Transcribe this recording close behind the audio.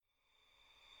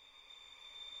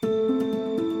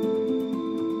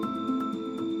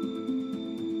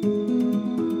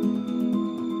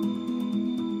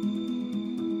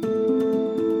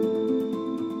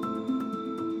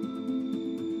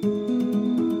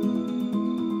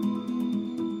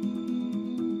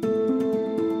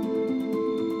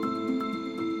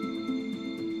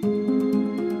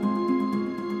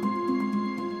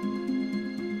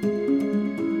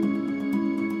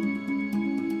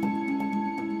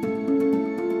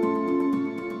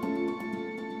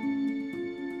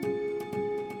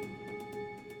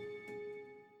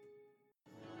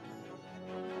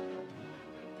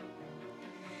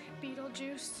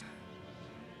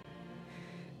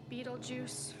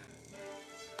Juice.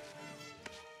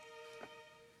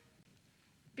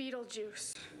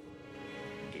 Beetlejuice.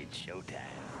 It's showtime.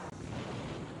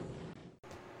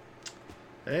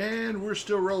 And we're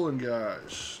still rolling,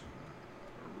 guys.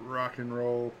 Rock and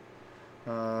roll.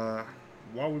 While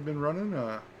we've been running,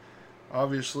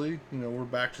 obviously, we're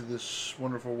back to this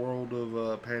wonderful world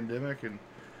of pandemic, and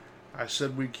I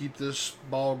said we'd keep this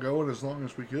ball going as long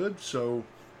as we could. So,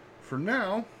 for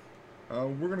now,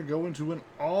 we're going to go into an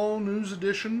all-news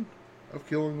edition of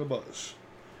Killing the Buzz.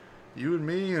 You and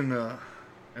me and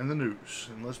the news.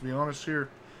 And let's be honest here,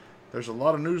 there's a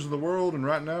lot of news in the world, and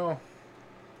right now,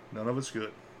 none of it's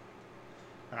good.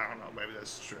 I don't know, maybe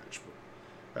that's a stretch,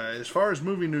 but as far as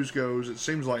movie news goes, it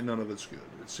seems like none of it's good.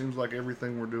 It seems like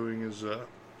everything we're doing is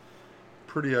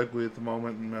pretty ugly at the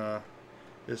moment, and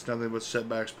it's nothing but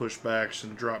setbacks, pushbacks,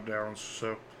 and drop downs.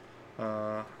 So,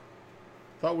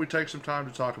 thought we'd take some time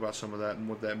to talk about some of that and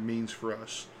what that means for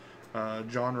us.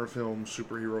 Genre films,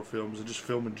 superhero films, and just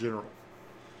film in general.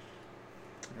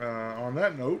 On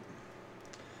that note,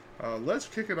 let's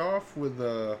kick it off with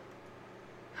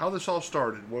how this all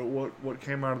started, what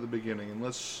came out of the beginning, and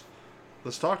let's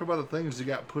talk about the things that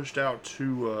got pushed out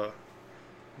to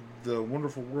the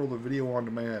wonderful world of video on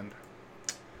demand.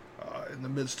 In the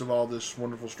midst of all this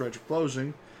wonderful stretch of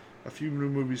closing, a few new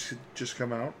movies had just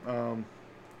come out, a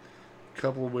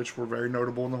couple of which were very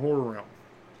notable in the horror realm.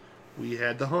 We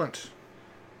had The Hunt,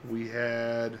 we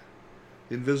had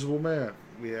The Invisible Man,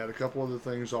 we had a couple other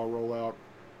things all roll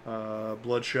out,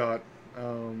 Bloodshot.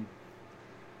 I'm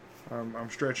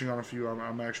stretching on a few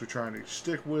I'm actually trying to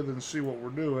stick with and see what we're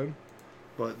doing.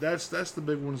 But that's the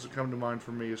big ones that come to mind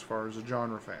for me as far as a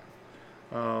genre fan.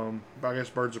 I guess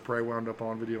Birds of Prey wound up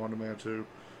on video on demand too.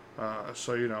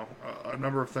 So, a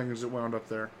number of things that wound up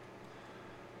there.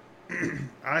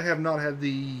 I have not had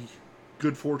the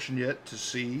good fortune yet to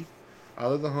see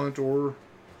either The Hunt or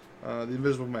The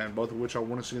Invisible Man, both of which I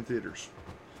want to see in theaters.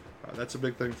 That's a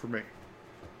big thing for me.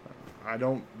 I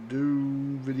don't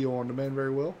do video on demand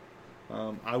very well.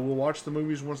 I will watch the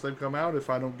movies once they've come out if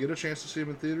I don't get a chance to see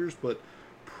them in theaters, but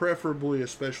preferably,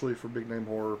 especially for big name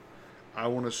horror, I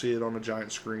want to see it on a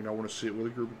giant screen. I want to see it with a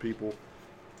group of people.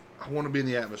 I want to be in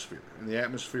the atmosphere, and the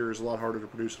atmosphere is a lot harder to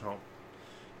produce at home.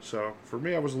 So, for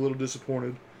me, I was a little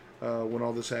disappointed when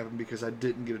all this happened because I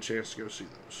didn't get a chance to go see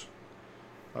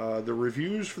those. The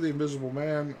reviews for The Invisible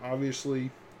Man,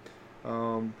 obviously,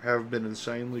 have been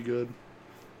insanely good.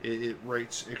 It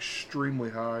rates extremely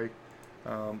high,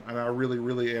 and I really,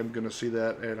 really am going to see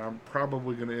that, and I'm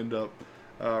probably going to end up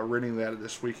renting that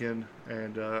this weekend,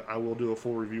 and I will do a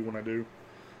full review when I do.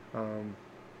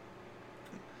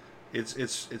 It's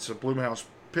a Blumhouse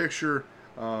picture.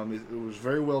 It was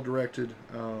very well directed.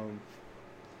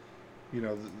 The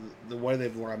way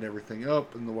they've lined everything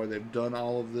up and the way they've done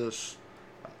all of this,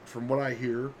 from what I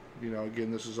hear,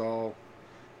 again, this is all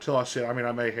till I see it. I mean,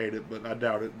 I may hate it, but I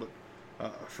doubt it. But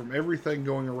from everything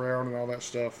going around and all that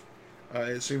stuff,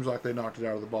 it seems like they knocked it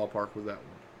out of the ballpark with that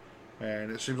one.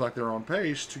 And it seems like they're on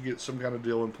pace to get some kind of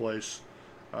deal in place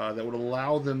that would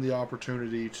allow them the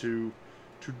opportunity to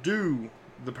do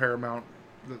the Paramount,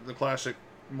 the classic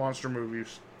monster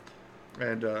movies,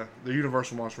 and the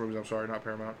Universal monster movies, I'm sorry, not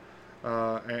Paramount,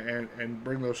 and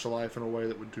bring those to life in a way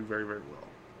that would do very, very well.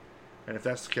 And if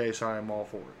that's the case, I am all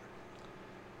for it.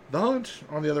 The Hunt,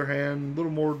 on the other hand, a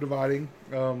little more dividing.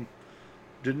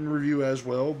 Didn't review as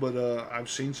well, but I've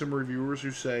seen some reviewers who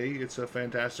say it's a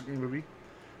fantastic movie,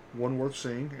 one worth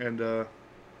seeing, and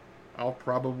I'll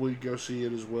probably go see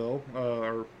it as well,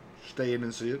 or stay in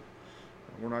and see it.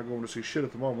 We're not going to see shit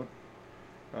at the moment.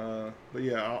 But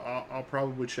yeah, I'll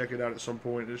probably check it out at some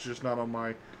point. It's just not on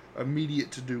my immediate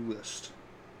to-do list.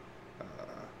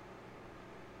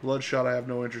 Bloodshot I have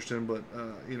no interest in, but,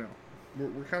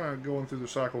 we're kind of going through the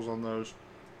cycles on those.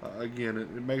 Again,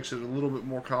 it makes it a little bit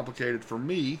more complicated for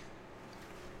me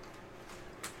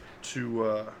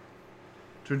to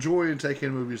enjoy and take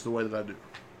in movies the way that I do.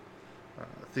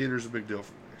 Theater's a big deal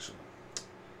for me. So,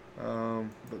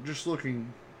 but just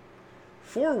looking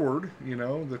forward,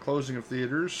 the closing of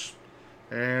theaters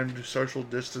and social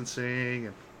distancing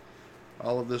and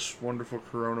all of this wonderful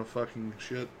corona fucking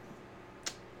shit.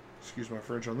 Excuse my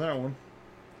French on that one.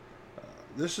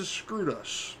 This has screwed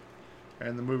us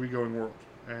and the movie-going world.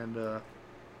 And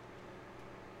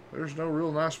there's no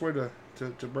real nice way to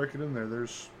break it in there.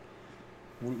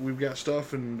 We've got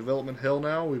stuff in development hell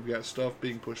now. We've got stuff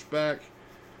being pushed back.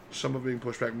 Some of it being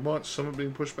pushed back months. Some of it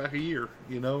being pushed back a year.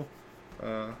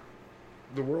 The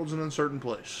world's an uncertain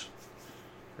place.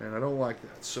 And I don't like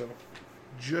that. So,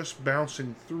 just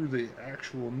bouncing through the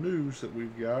actual news that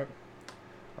we've got.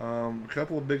 A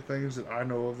couple of big things that I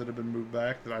know of that have been moved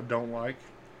back that I don't like.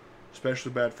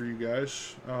 especially bad for you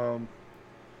guys. Well,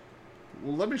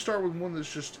 let me start with one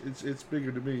that's just it's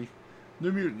bigger to me.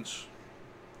 New Mutants.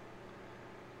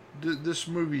 This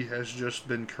movie has just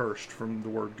been cursed from the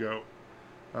word go.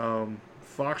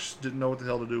 Fox didn't know what the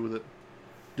hell to do with it.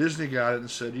 Disney got it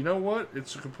and said, you know what?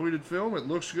 It's a completed film. It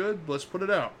looks good. Let's put it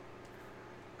out.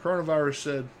 Coronavirus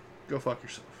said, go fuck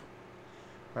yourself.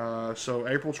 So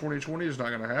April 2020 is not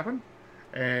going to happen.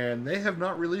 And they have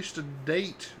not released a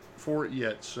date for it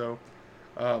yet. So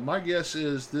my guess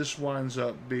is this winds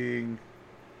up being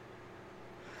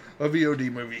a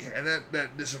VOD movie. And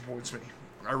that disappoints me.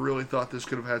 I really thought this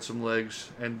could have had some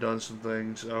legs and done some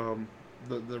things.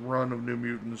 The run of New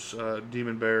Mutants,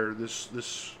 Demon Bear,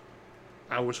 this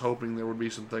I was hoping there would be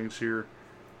some things here.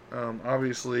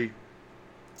 Obviously,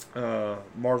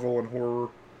 Marvel and horror,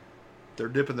 they're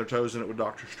dipping their toes in it with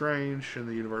Doctor Strange and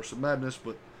the Universe of Madness,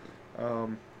 but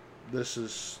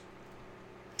this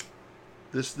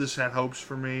had hopes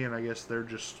for me, and I guess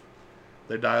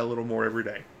they die a little more every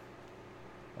day.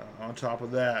 On top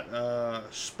of that,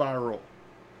 Spiral.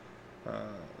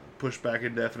 Pushed back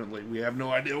indefinitely. We have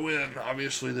no idea when.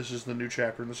 Obviously, this is the new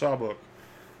chapter in the Saw book.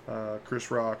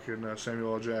 Chris Rock and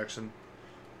Samuel L. Jackson.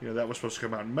 That was supposed to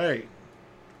come out in May.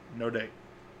 No date.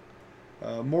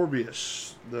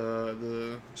 Morbius,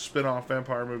 the spin-off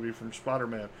vampire movie from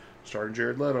Spider-Man, starring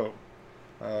Jared Leto,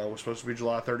 was supposed to be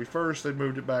July 31st. They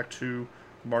moved it back to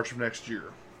March of next year.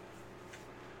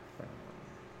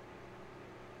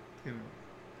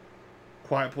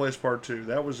 Quiet Place Part 2.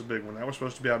 That was a big one. That was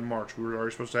supposed to be out in March. We were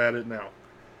already supposed to add it now.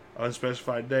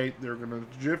 Unspecified date. They're going to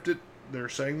drift it. They're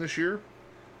saying this year.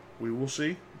 We will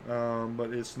see.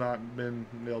 But it's not been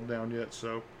nailed down yet,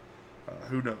 so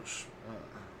who knows?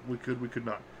 We could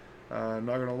not. Not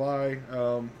going to lie.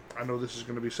 I know this is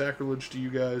going to be sacrilege to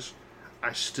you guys.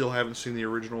 I still haven't seen the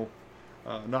original.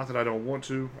 Not that I don't want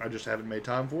to. I just haven't made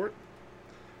time for it.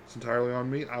 It's entirely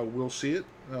on me. I will see it.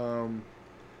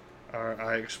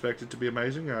 I expect it to be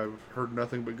amazing. I've heard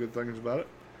nothing but good things about it.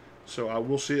 So I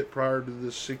will see it prior to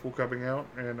this sequel coming out,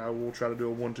 and I will try to do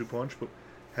a 1-2 punch, but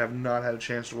have not had a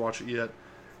chance to watch it yet,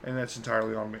 and that's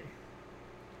entirely on me.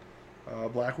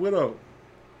 Black Widow.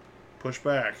 Pushed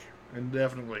back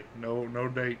indefinitely. No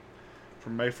date.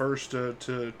 From May 1st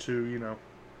to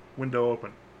window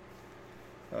open.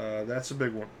 That's a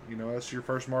big one. That's your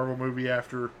first Marvel movie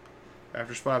after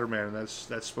Spider-Man, and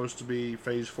that's supposed to be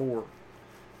Phase 4.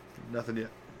 Nothing yet.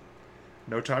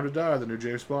 No Time to Die, the new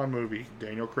James Bond movie.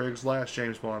 Daniel Craig's last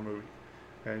James Bond movie.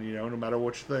 And, no matter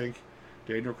what you think,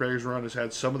 Daniel Craig's run has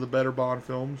had some of the better Bond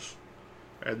films,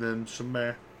 and then some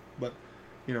meh. But,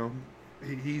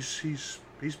 he's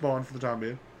Bond for the time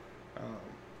being.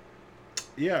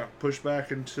 Pushed back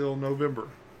until November.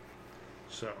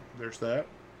 So, there's that.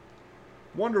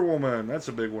 Wonder Woman, that's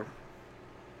a big one.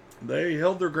 They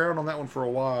held their ground on that one for a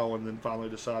while, and then finally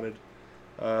decided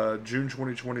June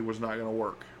 2020 was not going to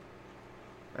work.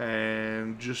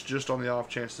 And just on the off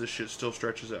chance this shit still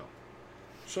stretches out.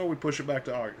 So we push it back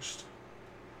to August.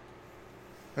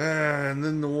 And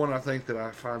then the one I think that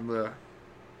I find a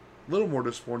little more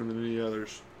disappointing than any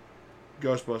others,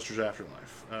 Ghostbusters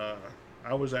Afterlife.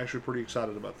 I was actually pretty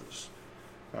excited about this.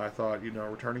 I thought,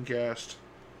 returning cast,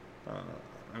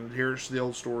 an adherence to the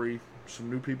old story, some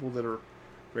new people that are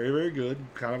very, very good.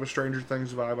 Kind of a Stranger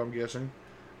Things vibe, I'm guessing.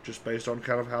 Just based on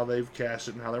kind of how they've cast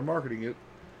it and how they're marketing it.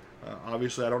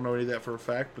 Obviously, I don't know any of that for a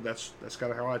fact, but that's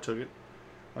kind of how I took it.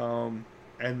 And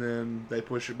then they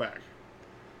push it back.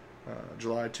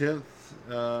 July 10th,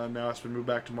 now it's been moved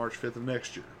back to March 5th of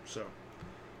next year. So,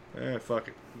 fuck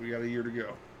it. We got a year to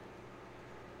go.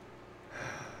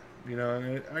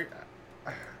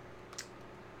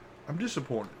 I'm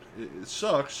disappointed. It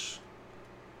sucks.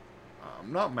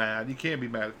 I'm not mad. You can't be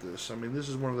mad at this. I mean, this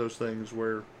is one of those things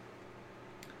where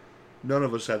none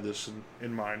of us had this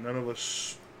in mind. None of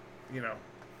us,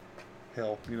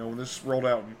 hell, when this rolled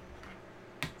out in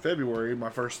February, my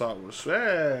first thought was,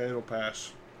 it'll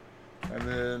pass. And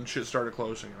then shit started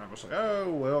closing, and I was like,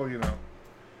 oh, well,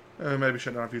 maybe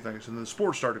shut down a few things. And then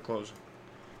sports started closing.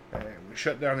 And we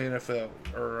shut down the NFL,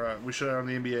 or we shut down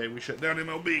the NBA, we shut down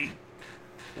MLB.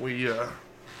 We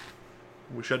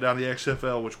shut down the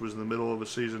XFL, which was in the middle of a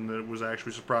season that was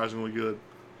actually surprisingly good.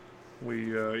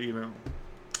 We,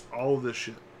 all of this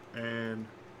shit. And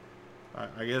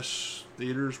I guess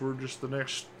theaters were just the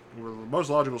most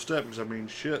logical step,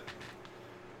 because, shit.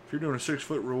 If you're doing a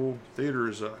 6-foot rule, theater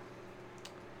is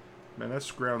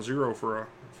that's ground zero for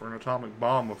an atomic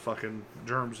bomb of fucking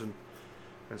germs and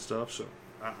stuff. So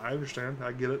I understand.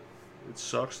 I get it. It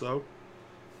sucks, though.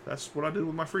 That's what I do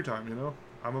with my free time,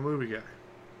 I'm a movie guy.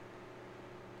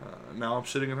 Now I'm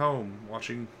sitting at home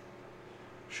watching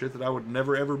shit that I would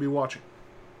never ever be watching.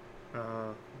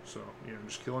 So,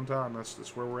 just killing time.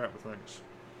 That's where we're at with things.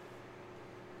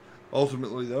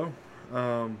 Ultimately, though,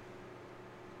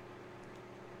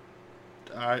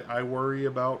 I worry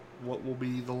about what will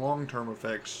be the long-term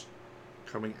effects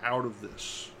coming out of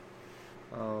this.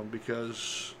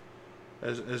 Because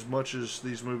as much as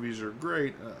these movies are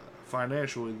great,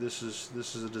 financially, this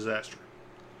is a disaster.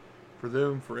 For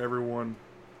them, for everyone,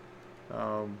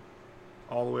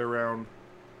 all the way around.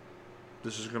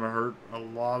 This is going to hurt a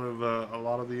lot of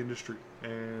the industry,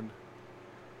 and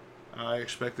I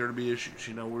expect there to be issues.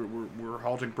 We're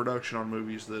halting production on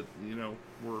movies that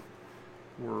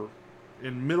we're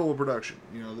in middle of production.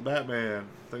 The Batman,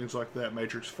 things like that,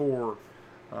 Matrix 4.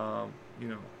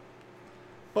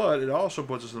 But it also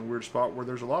puts us in a weird spot where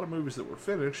there's a lot of movies that were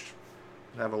finished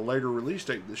that have a later release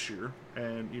date this year,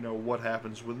 and what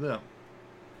happens with them.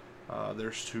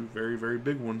 There's two very, very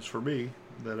big ones for me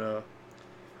that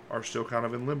are still kind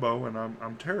of in limbo, and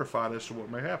I'm terrified as to what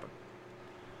may happen.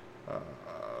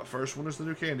 First one is the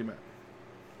new Candyman.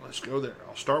 Let's go there.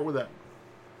 I'll start with that.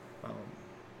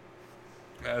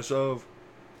 As of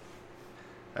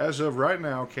right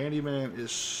now, Candyman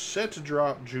is set to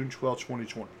drop June 12,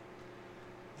 2020.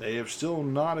 They have still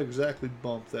not exactly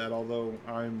bumped that, although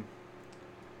I'm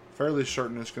fairly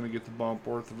certain it's going to get the bump,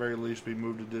 or at the very least be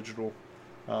moved to digital,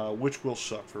 which will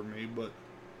suck for me, but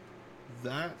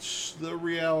that's the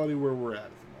reality where we're at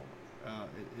the moment.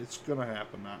 It's going to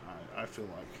happen, I feel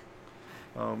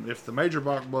like. If the major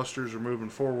blockbusters are moving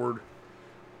forward,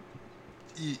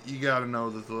 you got to know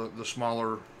that the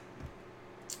smaller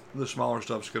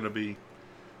stuff's going to be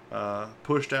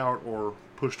pushed out or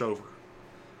pushed over.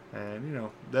 And,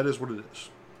 that is what it is.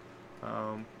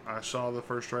 I saw the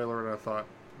first trailer and I thought,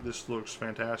 this looks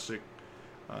fantastic.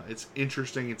 It's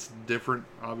interesting. It's different,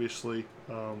 obviously.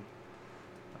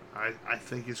 I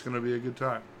think it's going to be a good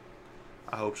time.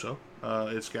 I hope so.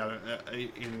 It's got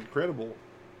an incredible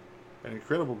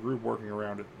group working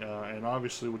around it. And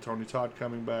obviously with Tony Todd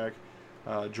coming back,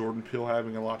 Jordan Peele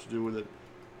having a lot to do with it,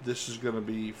 this is going to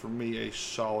be, for me, a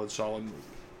solid movie.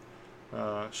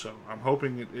 So I'm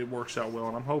hoping it works out well,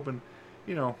 and I'm hoping,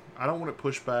 I don't want it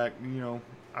pushed back.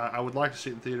 I would like to see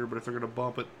it in theater, but if they're going to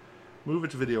bump it, move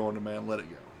it to video on demand, let it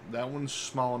go. That one's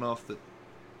small enough that,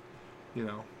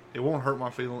 it won't hurt my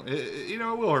feelings. It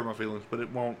will hurt my feelings, but it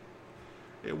won't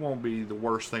be the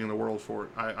worst thing in the world for it.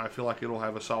 I feel like it'll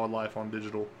have a solid life on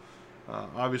digital.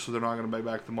 Obviously, they're not going to make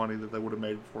back the money that they would have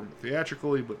made for it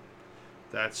theatrically, but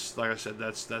that's, like I said,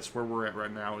 that's where we're at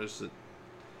right now, is that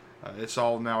it's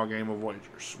all now a game of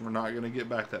wagers. We're not going to get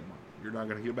back that money. You're not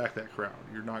going to get back that crowd.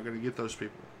 You're not going to get those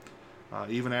people.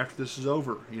 Even after this is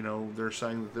over, they're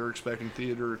saying that they're expecting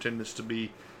theater attendance to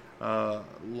be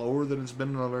lower than it's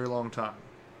been in a very long time.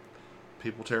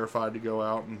 People terrified to go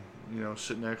out and,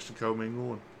 sit next and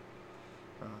commingle.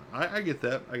 And I get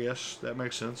that. I guess that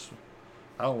makes sense.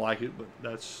 I don't like it, but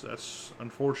that's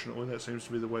unfortunately, that seems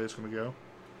to be the way it's going to go.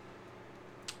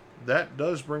 That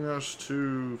does bring us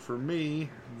to, for me,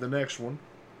 the next one,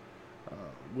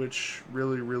 which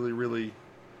really, really, really,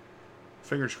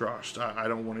 fingers crossed, I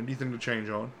don't want anything to change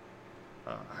on.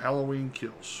 Halloween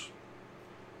Kills.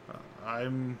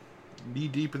 I'm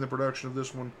knee-deep in the production of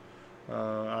this one.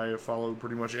 I have followed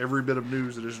pretty much every bit of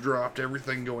news that has dropped,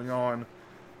 everything going on,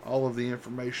 all of the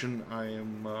information. I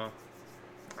am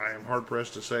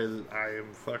hard-pressed to say that I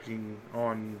am fucking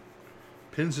on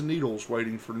pins and needles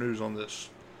waiting for news on this.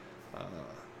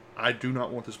 I do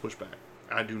not want this pushed back.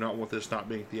 I do not want this not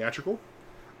being theatrical.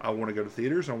 I want to go to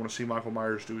theaters. I want to see Michael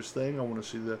Myers do his thing. I want to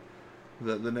see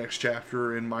the next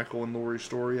chapter in Michael and Laurie's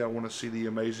story. I want to see the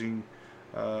amazing,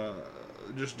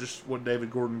 just what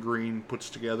David Gordon Green puts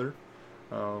together.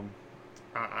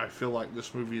 I feel like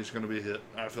this movie is going to be a hit.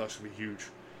 I feel like it's going to be huge.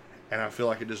 And I feel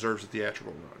like it deserves a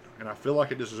theatrical run. And I feel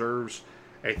like it deserves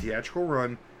a theatrical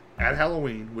run at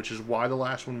Halloween, which is why the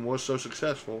last one was so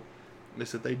successful.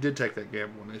 Is that they did take that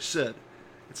gamble, and they said,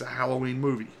 it's a Halloween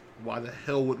movie. Why the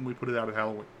hell wouldn't we put it out at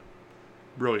Halloween?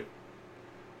 Brilliant.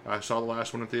 I saw the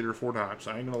last one in theater 4 times.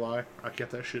 I ain't gonna lie. I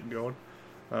kept that shit going.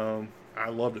 I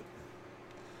loved it.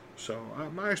 So,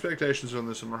 my expectations on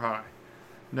this one are high.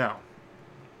 Now,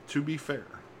 to be fair,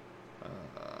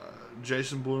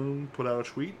 Jason Blum put out a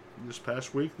tweet this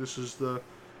past week. This is the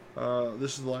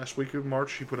last week of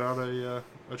March. He put out a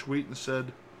tweet and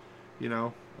said,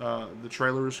 the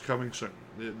trailer is coming soon.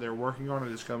 They're working on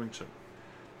it. It's coming soon.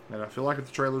 And I feel like if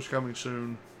the trailer's coming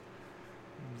soon,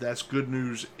 that's good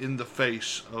news in the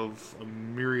face of a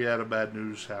myriad of bad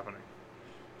news happening.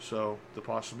 So the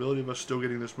possibility of us still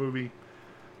getting this movie,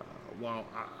 while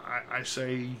I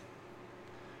say,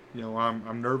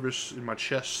 I'm nervous in my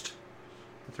chest,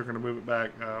 if they're going to move it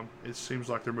back, it seems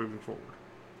like they're moving forward.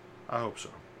 I hope so.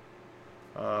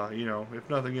 If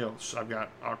nothing else, I've got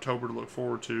October to look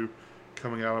forward to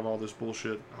coming out of all this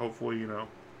bullshit. Hopefully, the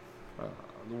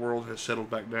world has settled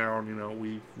back down.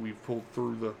 We've pulled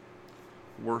through the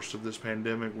worst of this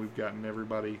pandemic. We've gotten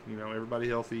everybody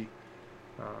healthy.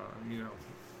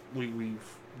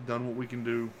 We've done what we can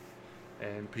do,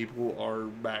 and people are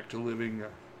back to living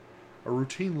a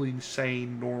routinely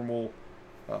sane, normal,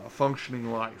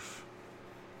 functioning life.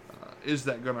 Is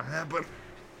that going to happen?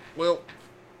 Well,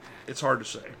 it's hard to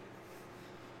say.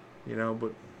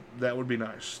 But that would be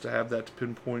nice to have that, to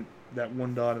pinpoint that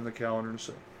one dot in the calendar and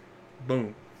say,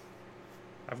 boom,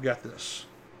 I've got this.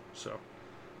 So,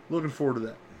 looking forward to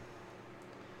that.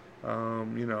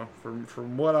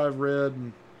 From what I've read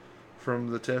and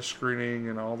from the test screening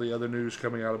and all the other news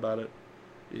coming out about it,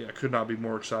 I could not be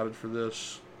more excited for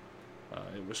this.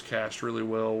 It was cast really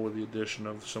well with the addition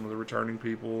of some of the returning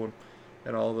people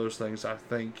and all those things. I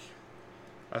think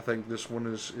this one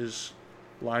is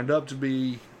lined up to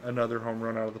be another home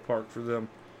run out of the park for them.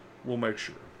 We'll make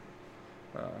sure.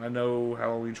 I know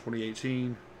Halloween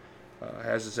 2018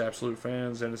 has its absolute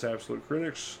fans and its absolute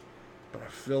critics, but I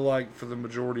feel like for the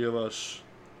majority of us,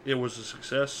 it was a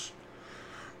success.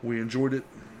 We enjoyed it.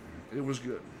 It was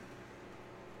good.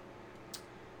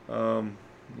 So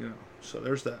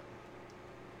there's that.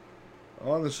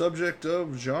 On the subject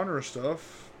of genre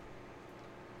stuff,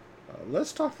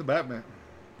 let's talk the Batman.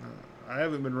 I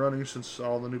haven't been running since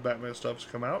all the new Batman stuff's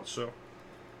come out, so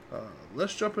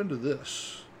let's jump into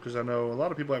this, because I know a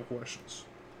lot of people have questions.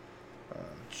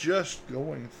 Just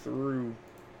going through,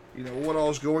 what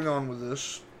all's going on with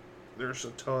this, there's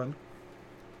a ton.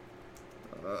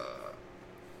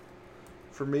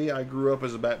 For me, I grew up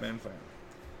as a Batman fan.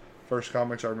 First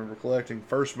comics I remember collecting,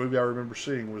 first movie I remember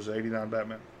seeing was '89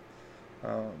 Batman.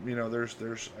 There's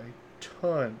a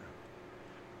ton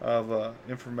of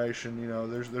information.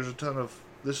 There's a ton of,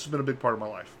 this has been a big part of my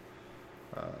life.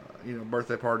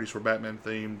 Birthday parties were Batman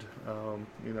themed.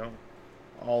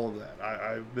 All of that.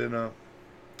 I've been a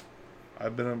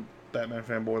Batman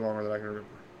fanboy longer than I can remember.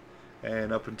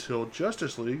 And up until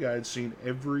Justice League, I had seen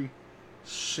every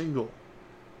single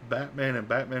Batman and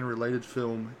Batman related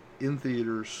film in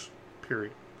theaters,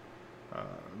 period.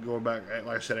 Going back,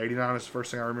 like I said, '89 is the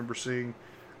first thing I remember seeing.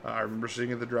 I remember seeing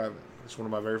it at the drive-in. It's one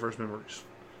of my very first memories.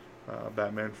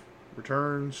 Batman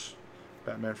Returns,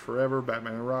 Batman Forever,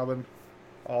 Batman and Robin,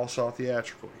 all saw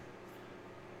theatrically.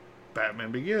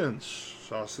 Batman Begins,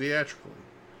 saw theatrically.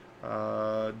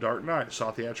 Dark Knight,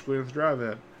 saw theatrically at the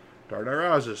drive-in. Dark Knight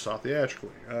Rises, saw theatrically.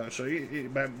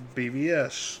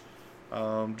 BVS,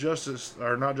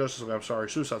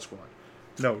 Suicide Squad.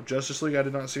 No, Justice League I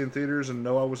did not see in theaters, and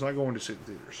no, I was not going to see it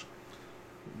in theaters.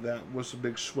 That was a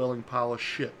big swelling pile of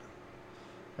shit.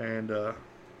 And,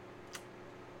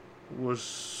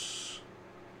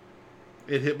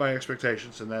 it hit my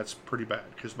expectations, and that's pretty bad,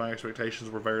 because my expectations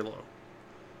were very low.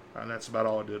 And that's about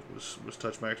all it did, was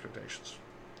touch my expectations.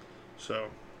 So,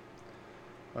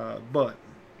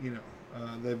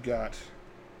 they've got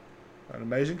an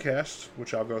amazing cast,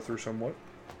 which I'll go through somewhat.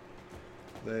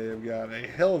 They've got a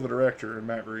hell of a director in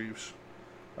Matt Reeves,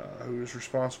 who is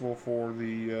responsible for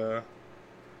the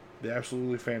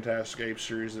absolutely fantastic Ape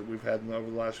series that we've had over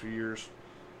the last few years.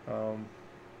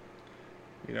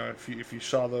 If you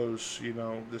saw those,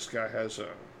 this guy has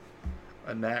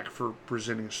a knack for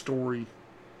presenting a story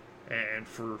and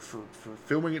for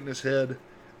filming it in his head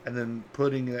and then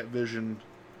putting that vision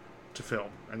to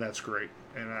film, and that's great.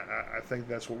 And I think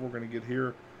that's what we're going to get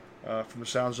here. From the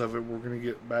sounds of it, we're going to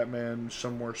get Batman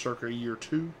somewhere circa year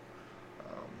 2.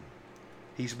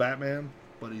 He's Batman,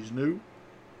 but he's new.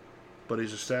 But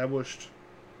he's established,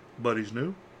 but he's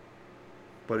new.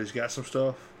 But he's got some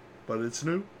stuff, but it's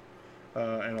new.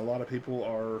 And a lot of people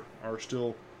are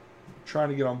still trying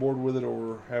to get on board with it,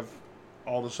 or have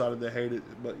all decided they hate it.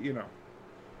 But,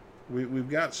 we've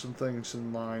got some things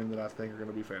in line that I think are going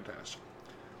to be fantastic.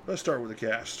 Let's start with the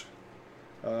cast.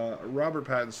 Robert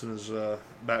Pattinson is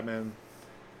Batman,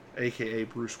 a.k.a.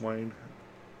 Bruce Wayne.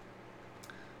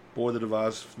 Boy, the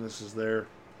divisiveness is there.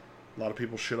 A lot of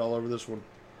people shit all over this one.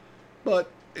 But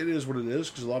it is what it is,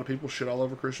 because a lot of people shit all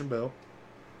over Christian Bale.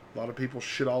 A lot of people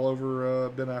shit all over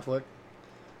Ben Affleck.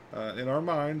 In our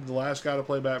mind, the last guy to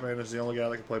play Batman is the only guy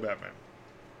that can play Batman.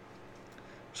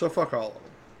 So fuck all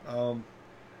of them.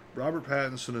 Robert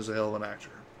Pattinson is a hell of an actor.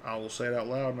 I will say it out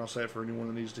loud, and I'll say it for anyone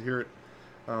that needs to hear it.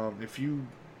 If you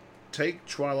take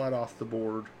Twilight off the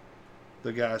board,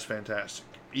 the guy's fantastic.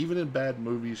 Even in bad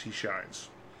movies, he shines.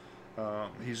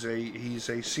 He's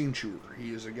a scene chewer.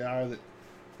 He is a guy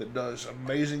that does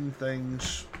amazing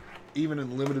things, even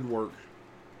in limited work.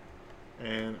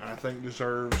 and I think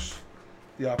deserves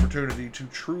the opportunity to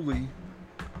truly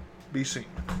be seen.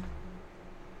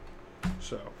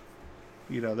 So,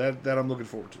 that I'm looking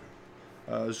forward to.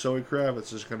 Zoe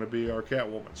Kravitz is going to be our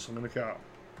Catwoman, Selena Kyle.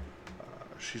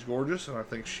 She's gorgeous, and I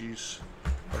think she's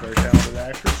a very talented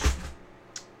actress.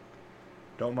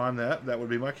 Don't mind that. That would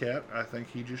be my cat. I think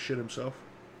he just shit himself.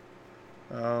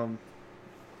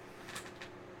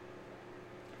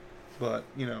 But,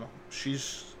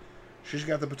 she's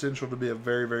got the potential to be a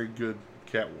very, very good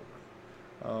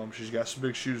Catwoman. She's got some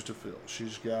big shoes to fill.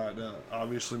 She's got,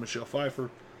 obviously, Michelle Pfeiffer,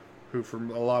 who, for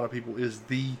a lot of people, is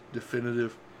the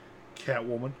definitive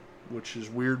Catwoman, which is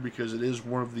weird because it is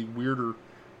one of the weirder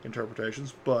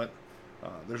interpretations. But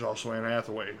there's also Anne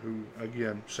Hathaway, who,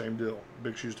 again, same deal.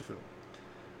 Big shoes to fill.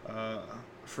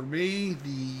 For me,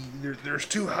 there's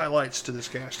two highlights to this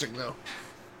casting, though.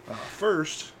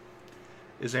 First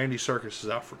is Andy Serkis as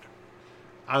Alfred.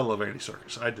 I love Andy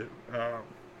Serkis. I do.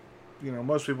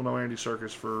 Most people know Andy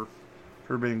Serkis for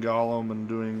being Gollum and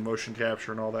doing motion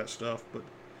capture and all that stuff. But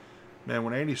man,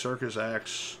 when Andy Serkis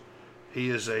acts, he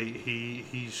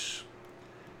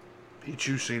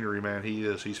chews scenery. Man,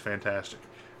 he's fantastic.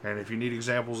 And if you need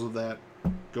examples of that,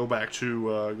 go back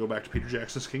to Peter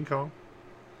Jackson's King Kong.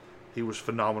 He was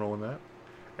phenomenal in that.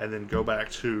 And then go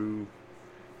back to,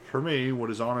 for me,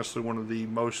 what is honestly one of the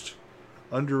most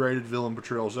underrated villain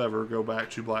portrayals ever. Go back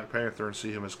to Black Panther and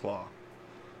see him as Claw.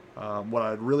 What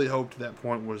I'd really hoped at that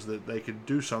point was that they could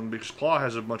do something, because Claw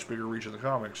has a much bigger reach in the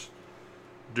comics.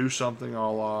 Do something a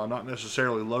la, not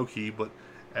necessarily Loki, but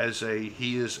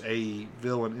he is a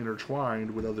villain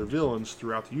intertwined with other villains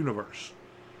throughout the universe.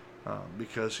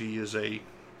 Because he is a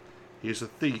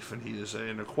thief, and he is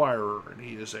an acquirer, and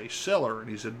he is a seller, and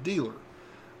he's a dealer.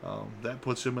 That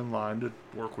puts him in line to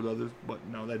work with others, but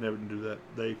no, they never do that.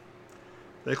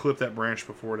 They clipped that branch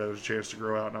before it had a chance to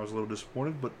grow out, and I was a little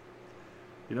disappointed, but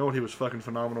you know what? He was fucking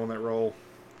phenomenal in that role.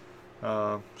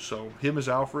 So him as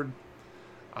Alfred,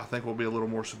 I think, will be a little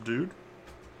more subdued,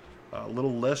 a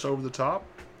little less over the top,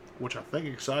 which I think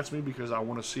excites me because I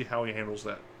want to see how he handles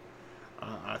that.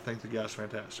 I think the guy's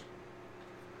fantastic.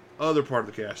 Other part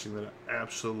of the casting that I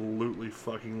absolutely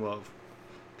fucking love,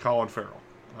 Colin Farrell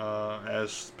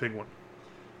as Penguin.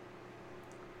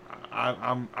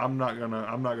 I'm not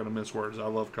gonna mince words. I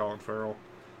love Colin Farrell.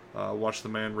 Watched the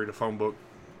man read a phone book,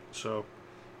 so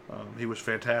he was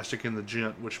fantastic in The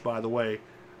Gent. Which, by the way,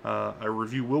 a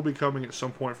review will be coming at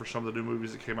some point for some of the new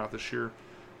movies that came out this year.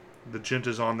 The Gent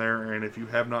is on there, and if you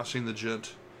have not seen The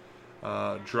Gent,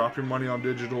 drop your money on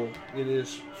digital. It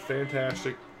is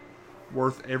fantastic,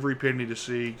 worth every penny to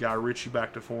see. Guy Ritchie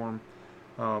back to form.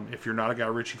 If you're not a Guy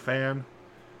Ritchie fan,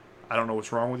 I don't know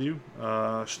what's wrong with you.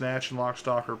 Snatch and Lock,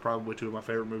 Stock are probably two of my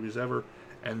favorite movies ever,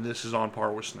 and this is on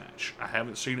par with Snatch. I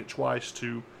haven't seen it twice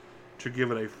to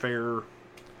give it a fair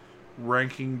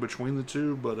ranking between the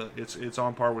two, but it's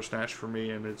on par with Snatch for me,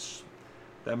 and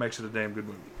that makes it a damn good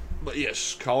movie. But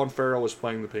yes, Colin Farrell is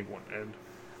playing the Penguin, and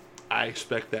I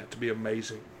expect that to be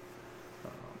amazing.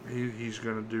 He's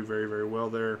going to do very, very well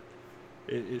there.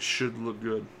 It should look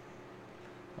good.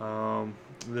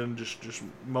 Then just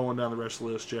mowing down the rest of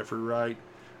the list, Jeffrey Wright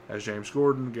as James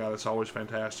Gordon, guy that's always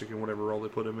fantastic in whatever role they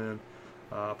put him in.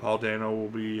 Paul Dano will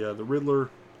be the Riddler.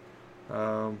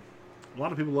 A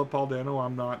lot of people love Paul Dano.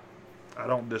 I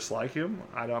don't dislike him.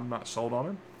 I'm not sold on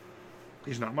him.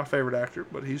 He's not my favorite actor,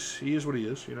 but he is what he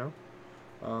is,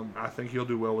 I think he'll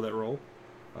do well with that role.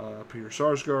 Peter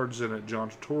Sarsgaard's in it. John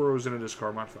Turturro's in it as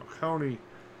Carmine Falcone.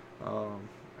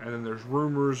 And then there's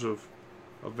rumors of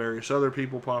various other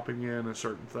people popping in and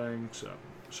certain things.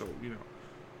 So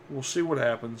we'll see what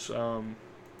happens. I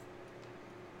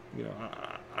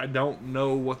don't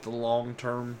know what the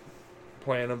long-term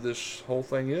plan of this whole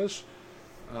thing is,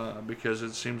 because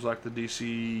it seems like the DC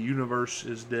universe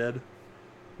is dead.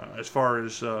 As far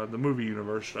as the movie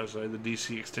universe, I say, the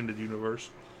DC extended universe.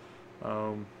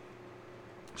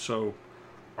 So,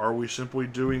 are we simply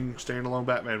doing standalone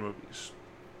Batman movies?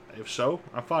 If so,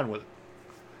 I'm fine with it.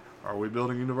 Are we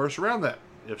building a universe around that?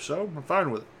 If so, I'm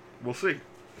fine with it. We'll see.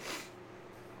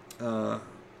 But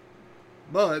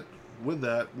with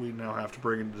that, we now have to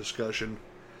bring into discussion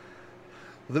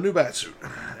the new Batsuit,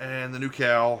 and the new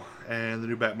cowl, and the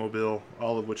new Batmobile,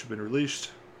 all of which have been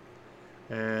released,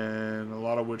 and a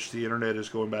lot of which the internet is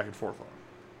going back and forth on.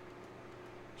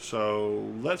 So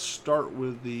let's start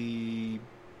with the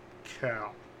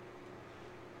cowl.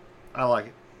 I like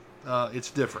it.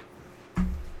 It's different.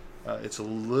 It's a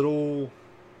little...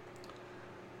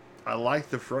 I like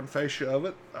the front fascia of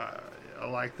it. I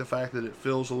like the fact that it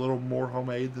feels a little more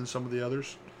homemade than some of the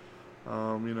others.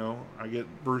 I get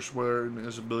Bruce Wayne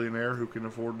as a billionaire who can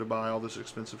afford to buy all this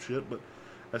expensive shit, but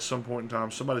at some point in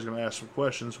time, somebody's going to ask some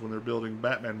questions when they're building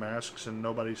Batman masks, and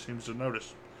nobody seems to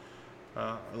notice.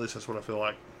 At least that's what I feel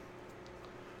like.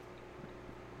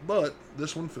 But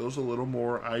this one feels a little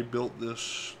more, I built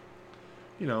this,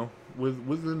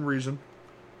 within reason,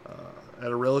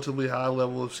 at a relatively high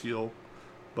level of skill,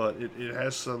 but it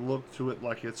has a look to it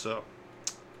like it's a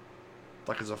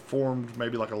formed,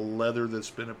 maybe like a leather that's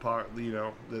been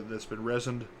that's been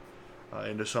resined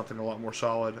into something a lot more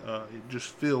solid. It just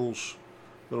feels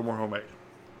a little more homemade.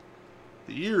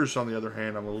 The ears, on the other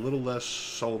hand, I'm a little less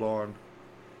sold on.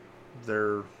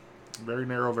 They're very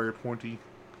narrow, very pointy.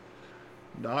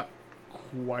 Not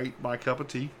quite my cup of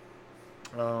tea.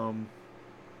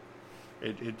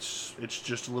 It's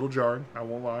just a little jarring, I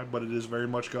won't lie, but it is very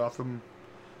much Gotham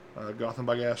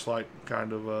by Gaslight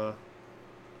kind of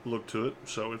look to it.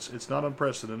 So it's not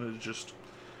unprecedented. It's just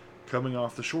coming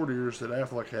off the short ears that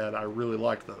Affleck had. I really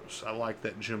like those. I like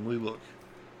that Jim Lee look.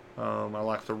 I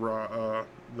like the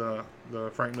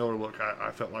Frank Miller look.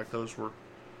 I felt like those were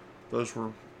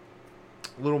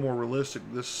a little more realistic.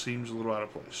 This seems a little out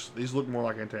of place. These look more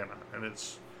like antenna, and like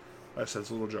I said,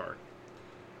 it's a little jarring.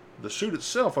 The suit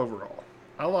itself, overall,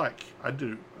 I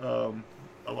do. A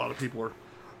lot of people are,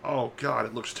 oh god,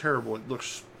 it looks terrible. It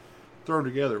looks thrown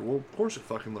together. Well, of course it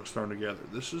fucking looks thrown together.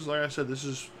 This is, like I said, this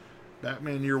is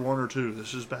Batman year 1 or 2.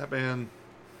 This is Batman.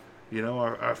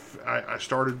 I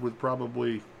started with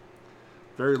probably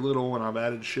very little, and I've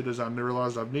added shit as I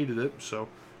realized I've needed it. So,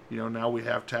 now we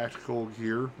have tactical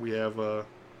gear. We have,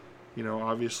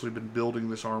 obviously been building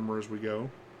this armor as we go.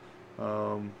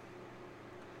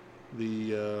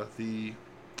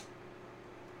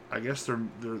 I guess they're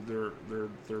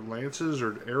lances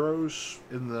or arrows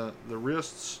in the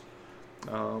wrists.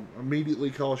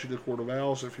 Immediately calls you to Court of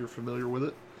Owls if you're familiar with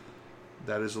it.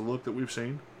 That is a look that we've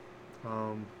seen.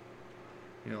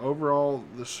 Overall,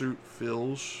 the suit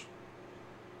feels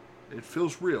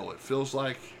real. It feels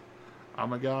like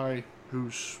I'm a guy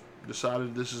who's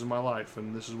decided this is my life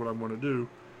and this is what I'm going to do.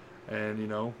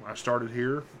 And, I started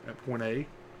here at point A,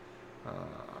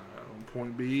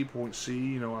 point B, point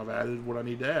C, I've added what I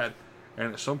need to add.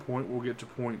 And at some point we'll get to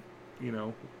point,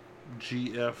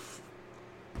 G, F,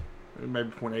 maybe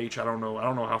point H, I don't know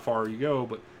how far you go,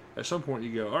 but at some point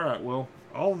you go, all right, well,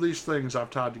 all of these things I've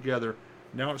tied together,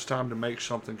 now it's time to make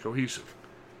something cohesive.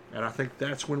 And I think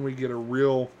that's when we get a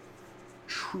real,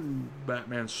 true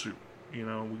Batman suit. We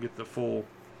get the full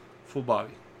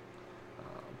body.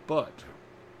 But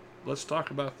let's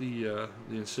talk about the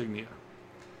insignia,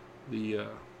 the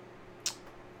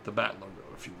bat logo,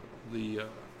 if you will,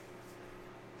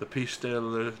 the piece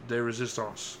de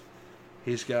resistance.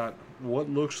 He's got what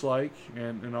looks like,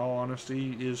 and in all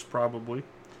honesty, is probably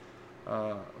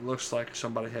looks like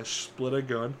somebody has split a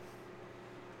gun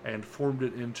and formed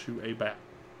it into a bat.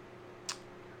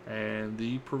 And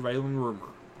the prevailing rumor,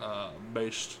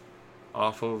 based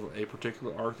off of a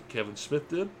particular art that Kevin Smith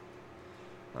did,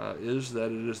 is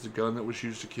that it is the gun that was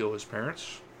used to kill his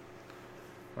parents.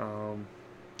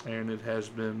 And it has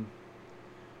been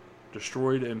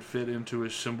destroyed and fit into a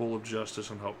symbol of justice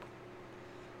and hope.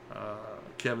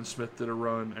 Kevin Smith did a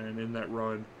run, and in that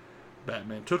run,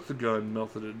 Batman took the gun,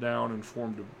 melted it down, and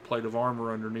formed a plate of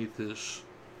armor underneath his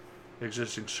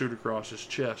existing suit across his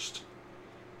chest.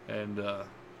 And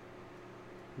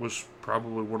was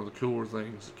probably one of the cooler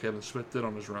things that Kevin Smith did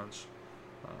on his runs.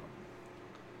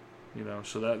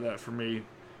 So that for me,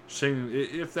 seeing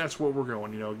if that's what we're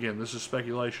going, again, this is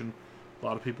speculation. A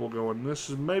lot of people going, this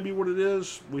is maybe what it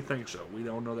is. We think so. We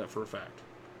don't know that for a fact.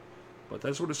 But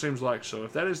that's what it seems like. So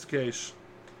if that is the case,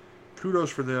 kudos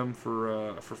for them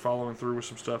for following through with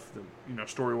some stuff that,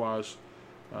 story-wise,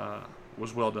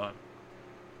 was well done.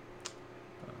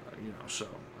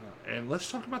 And let's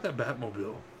talk about that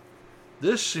Batmobile.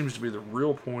 This seems to be the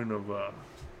real point of,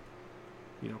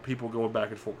 people going back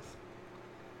and forth.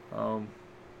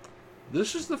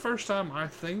 This is the first time I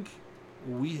think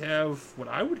we have what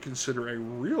I would consider a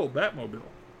real Batmobile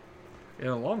in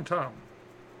a long time.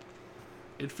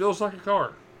 It feels like a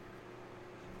car.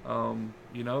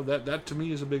 That to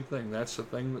me is a big thing. That's a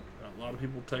thing that a lot of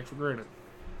people take for granted.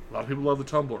 A lot of people love the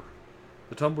Tumbler.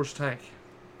 The Tumbler's a tank.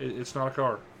 It's not a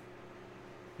car.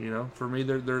 For me,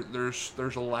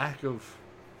 there's a lack of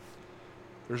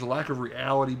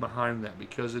reality behind that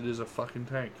because it is a fucking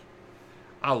tank.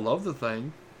 I love the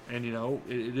thing, and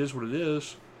it is what it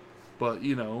is. But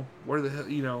where the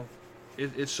hell,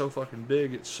 it's so fucking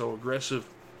big. It's so aggressive.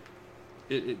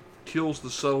 It kills the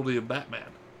subtlety of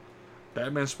Batman.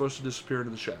 Batman's supposed to disappear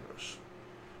into the shadows.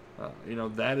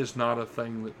 That is not a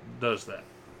thing that does that.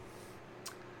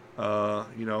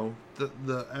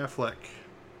 The Affleck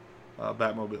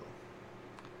Batmobile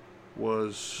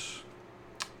was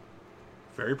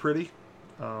very pretty.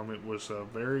 It was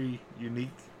very unique,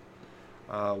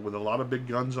 with a lot of big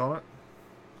guns on it.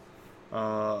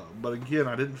 But again,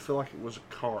 I didn't feel like it was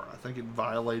a car. I think it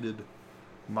violated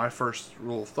my first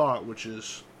rule of thought, which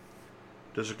is,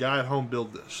 does a guy at home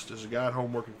build this? Does a guy at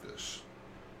home work at this?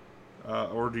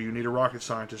 Or do you need a rocket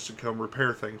scientist to come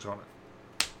repair things on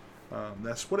it?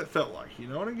 That's what it felt like, you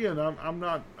know. And again, I'm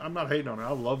not hating on it.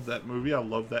 I love that movie. I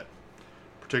love that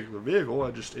particular vehicle.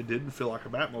 It didn't feel like a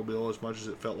Batmobile as much as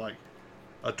it felt like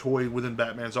a toy within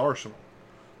Batman's arsenal.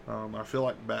 I feel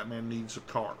like Batman needs a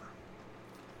car.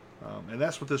 And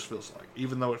that's what this feels like,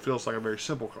 even though it feels like a very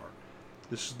simple car.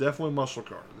 This is definitely a muscle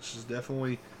car. This is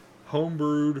definitely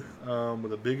homebrewed,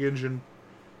 with a big engine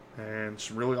and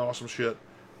some really awesome shit.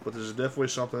 But this is definitely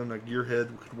something a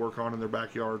gearhead could work on in their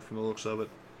backyard from the looks of it.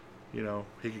 You know,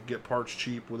 he could get parts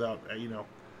cheap without, you know,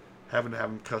 having to have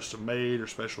them custom made or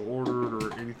special ordered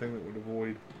or anything that would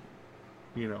avoid,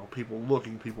 you know, people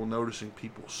looking, people noticing,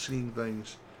 people seeing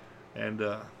things. And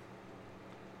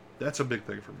that's a big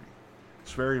thing for me.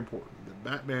 It's very important that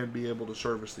Batman be able to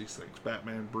service these things.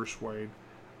 Batman, Bruce Wayne,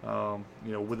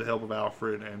 you know, with the help of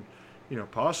Alfred, and, you know,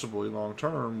 possibly long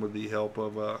term with the help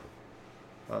of a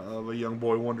young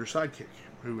boy wonder sidekick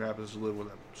who happens to live with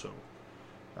him. So,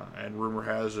 and rumor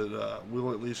has it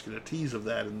we'll at least get a tease of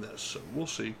that in this. So we'll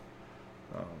see.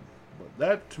 But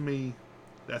that, to me,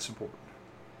 that's important.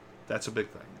 That's a big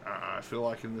thing. I feel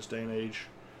like in this day and age,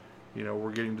 you know,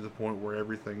 we're getting to the point where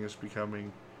everything is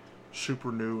becoming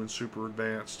super new and super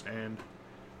advanced, and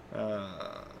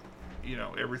you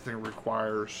know, everything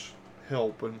requires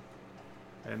help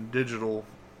and digital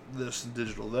this and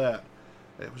digital that.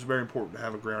 It was very important to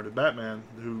have a grounded Batman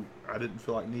who I didn't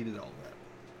feel like needed all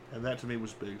that, and that to me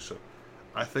was big. So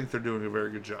I think they're doing a very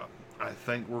good job. I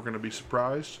think we're going to be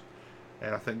surprised,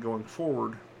 and I think going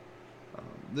forward,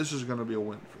 this is going to be a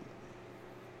win for them.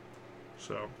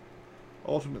 So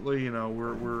ultimately, you know,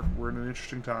 we're in an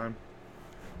interesting time.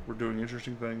 We're doing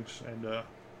interesting things, and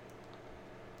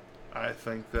I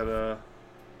think that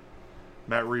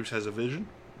Matt Reeves has a vision.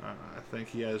 I think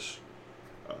he has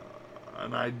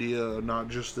an idea, not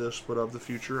just this, but of the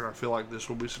future. And I feel like this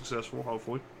will be successful,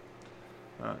 hopefully.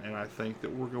 And I think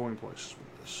that we're going places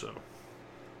with this. So,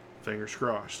 fingers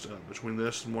crossed. Between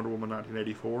this and Wonder Woman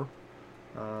 1984,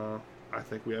 I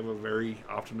think we have a very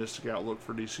optimistic outlook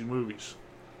for DC movies.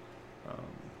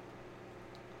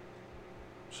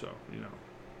 So, you know,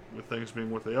 with things being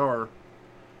what they are,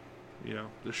 you know,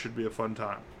 this should be a fun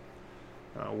time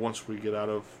once we get out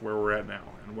of where we're at now.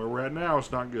 And where we're at now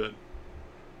is not good.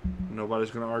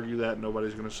 Nobody's going to argue that.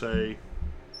 Nobody's going to say,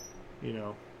 you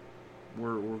know,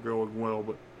 we're going well.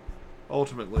 But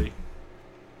ultimately,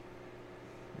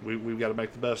 we've got to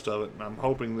make the best of it, and I'm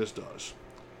hoping this does.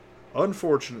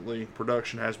 Unfortunately,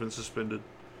 production has been suspended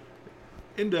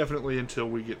indefinitely until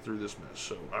we get through this mess.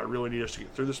 So I really need us to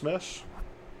get through this mess,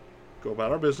 go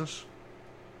about our business,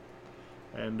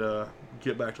 and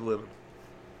get back to living.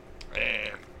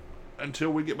 And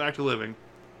until we get back to living,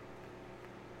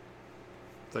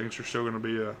 things are still going to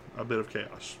be a bit of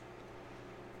chaos.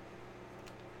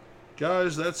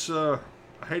 Guys, that's, I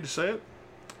hate to say it,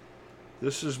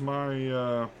 this is my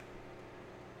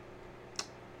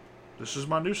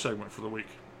news segment for the week.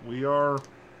 We are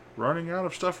running out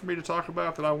of stuff for me to talk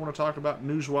about that I want to talk about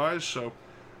news-wise, so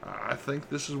I think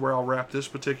this is where I'll wrap this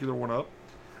particular one up.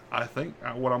 I think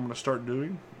what I'm going to start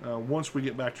doing, once we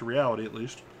get back to reality at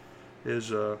least,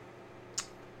 is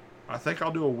I think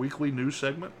I'll do a weekly news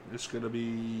segment. It's going to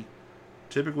be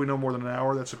typically no more than an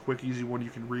hour. That's a quick, easy one you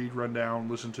can read, run down,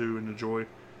 listen to, and enjoy,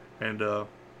 and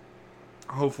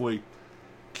hopefully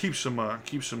keep some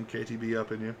KTB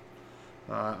up in you.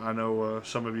 I know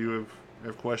some of you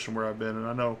have questioned where I've been, and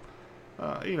I know,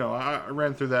 you know, I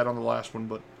ran through that on the last one,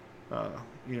 but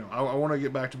you know, I want to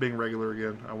get back to being regular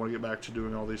again. I want to get back to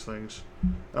doing all these things.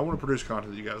 I want to produce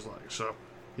content that you guys like. So,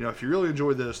 you know, if you really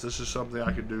enjoy this is something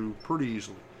I could do pretty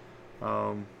easily.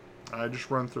 I just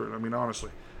run through it. I mean,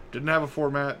 honestly, didn't have a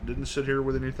format, didn't sit here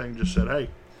with anything, just said, hey,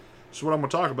 this is what I'm going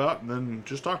to talk about, and then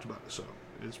just talked about it. So,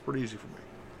 it's pretty easy for me.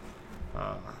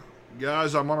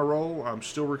 Guys, I'm on a roll. I'm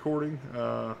still recording.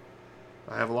 I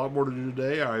have a lot more to do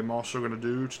today. I'm also going to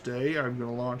do today, I'm going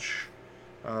to launch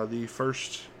the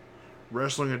first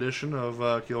wrestling edition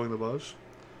of Killing the Buzz,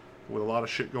 with a lot of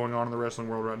shit going on in the wrestling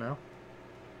world right now.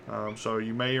 So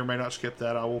you may or may not skip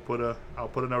that. I'll put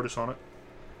a notice on it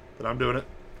that I'm doing it.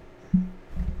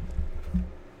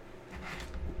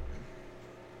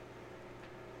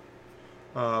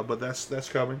 But that's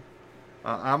coming.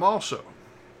 I'm also,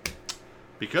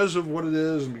 because of what it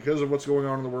is, and because of what's going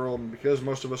on in the world, and because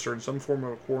most of us are in some form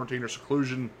of quarantine or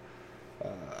seclusion,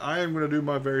 I am going to do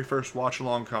my very first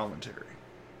watch-along commentary.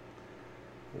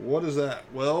 What is that?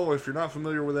 Well, if you're not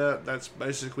familiar with that, that's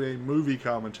basically a movie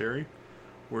commentary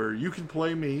where you can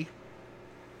play me.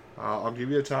 I'll give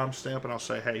you a timestamp and I'll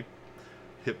say, hey,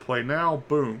 hit play now,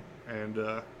 boom. And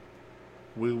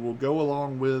we will go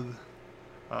along with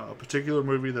a particular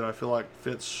movie that I feel like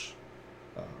fits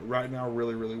right now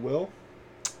really, really well.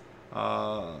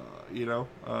 We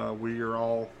are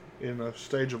all in a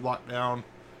stage of lockdown.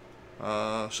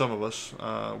 Some of us.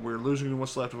 We're losing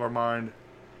what's left of our mind.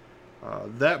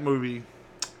 That movie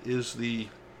is the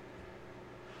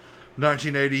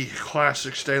 1980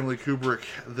 classic Stanley Kubrick,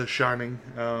 The Shining.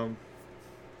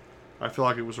 I feel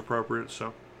like it was appropriate,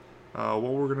 so what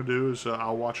we're going to do is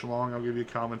I'll watch along, I'll give you a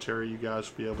commentary, you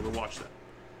guys will be able to watch that.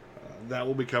 That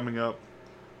will be coming up.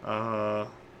 I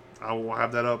will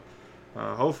have that up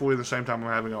hopefully at the same time I'm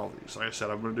having all these. Like I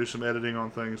said, I'm going to do some editing on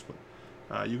things,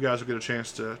 but you guys will get a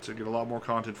chance to get a lot more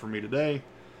content from me today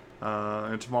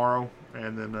and tomorrow,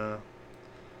 and then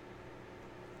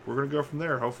we're going to go from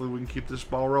there. Hopefully we can keep this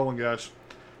ball rolling, guys.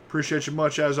 Appreciate you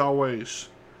much, as always.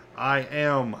 I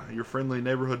am your friendly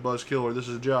neighborhood buzz killer. This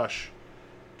is Josh.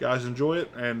 Guys, enjoy it,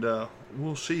 and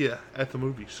we'll see you at the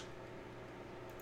movies.